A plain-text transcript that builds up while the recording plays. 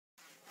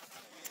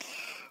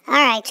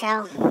Alright,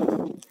 y'all.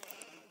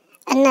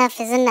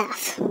 Enough is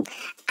enough.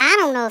 I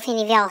don't know if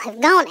any of y'all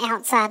have gone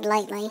outside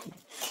lately,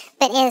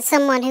 but as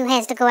someone who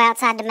has to go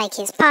outside to make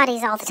his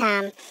potties all the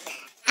time,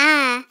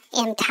 I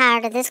am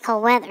tired of this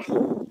cold weather.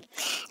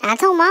 And I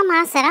told Mama,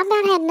 I said, I've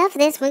about had enough of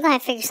this. We're going to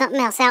have to figure something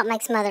else out and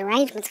make some other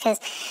arrangements, because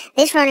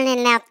this running in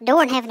and out the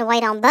door and having to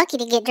wait on Bucky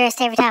to get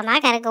dressed every time I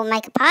got to go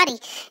make a potty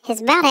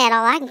is about had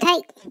all I can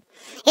take.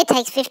 It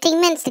takes 15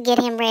 minutes to get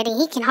him ready.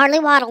 He can hardly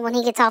waddle when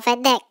he gets off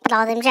that deck with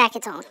all them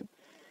jackets on.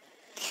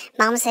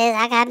 Mama says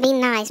I got to be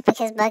nice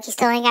because Bucky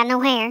still ain't got no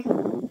hair.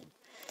 And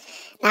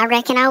I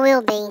reckon I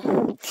will be.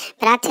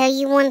 But I tell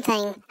you one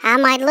thing, I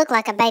might look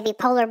like a baby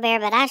polar bear,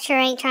 but I sure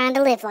ain't trying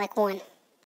to live like one.